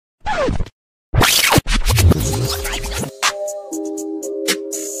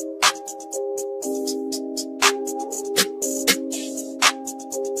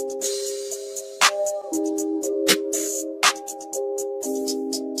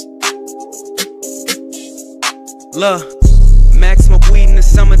Look, Max smoke weed in the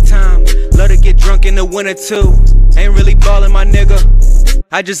summertime. Love to get drunk in the winter too. Ain't really ballin', my nigga.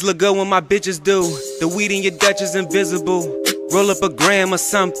 I just look good when my bitches do. The weed in your Dutch is invisible. Roll up a gram or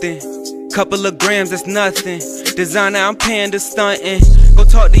something. Couple of grams, that's nothing. Designer, I'm paying to stuntin'. Go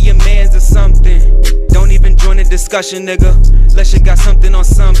talk to your mans or something. Don't even join the discussion, nigga. Unless you got something on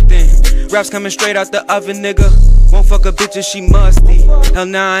something. Raps coming straight out the oven, nigga. Won't fuck a bitch if she musty. Hell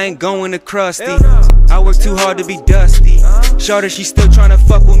nah, I ain't going to crusty. I work too hard to be dusty. Shorty, she still tryna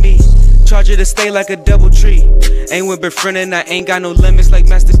fuck with me. Charge her to stay like a double tree. Ain't with befriendin', I ain't got no limits. Like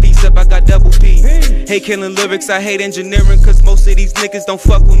Masterpiece up, I got double P. Hate killing lyrics, I hate engineering. Cause most of these niggas don't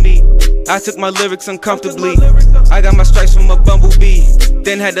fuck with me. I took my lyrics uncomfortably. I got my stripes from a bumblebee.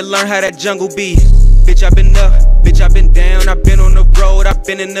 Then had to learn how that jungle be. Bitch, I been up, bitch, I been down. I been on the road, I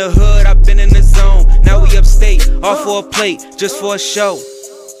been in the hood, I been in the zone. Now we upstate, all for a plate, just for a show.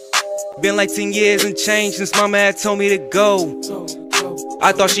 Been like 10 years and change since mama had told me to go.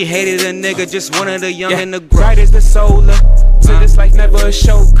 I thought she hated a nigga, just wanted a young and a grow. Bright as the solar, to this life never a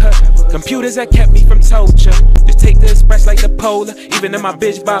shortcut. Computers that kept me from torture. Just take the express like the polar. Even in my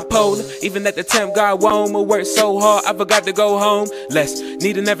bitch bipolar. Even at the temp, God won't work so hard, I forgot to go home. Less,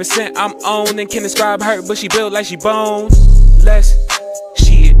 need a never sent, I'm on. And can describe her, but she built like she bone. Less,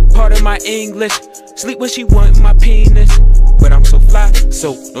 shit, part of my English. Sleep when she want my penis. But I'm so fly,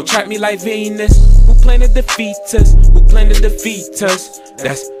 so don't track me like Venus. Who plan to defeat us? Who plan to defeat us?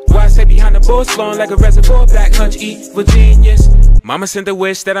 That's why I say behind the balls flowing like a reservoir. Black hunch, evil genius. Mama sent a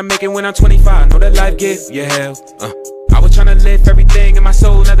wish that I make it when I'm 25. Know that life give you hell. I was tryna live everything in my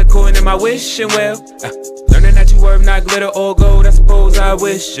soul, not the coin in my wishing well. Learning that you worth not glitter or gold, I suppose I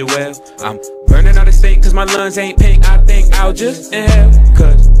wish you well. I'm burning out of stink cause my lungs ain't pink. I think I'll just inhale,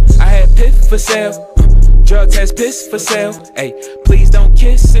 cause I had piff for sale. Drug test piss for sale. Ayy, please don't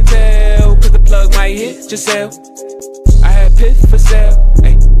kiss and tell, cause the plug might hit yourself. I had piff for sale.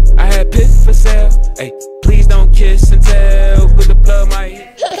 Ayy, I had piff for sale. Ayy, please don't kiss and tell, cause the plug might hit.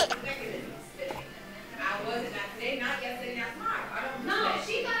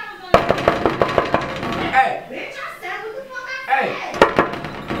 Hey, bitch, I said what the fuck I said.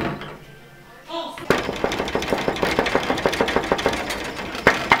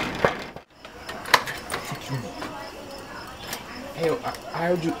 Hey,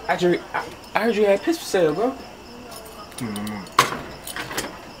 I heard you had piss for sale, bro.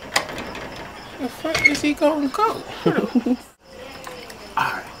 The fuck is he gonna go?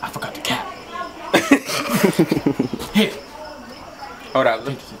 Alright, I forgot the cap. Here. Hold on,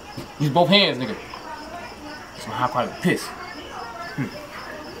 look. Use both hands, nigga. Some high quality piss.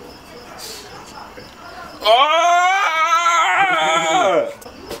 Oh!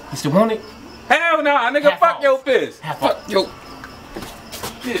 You still want it? Hell nah, nigga. Fuck your piss. Fuck your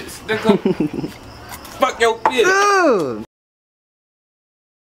piss, nigga. Fuck your piss.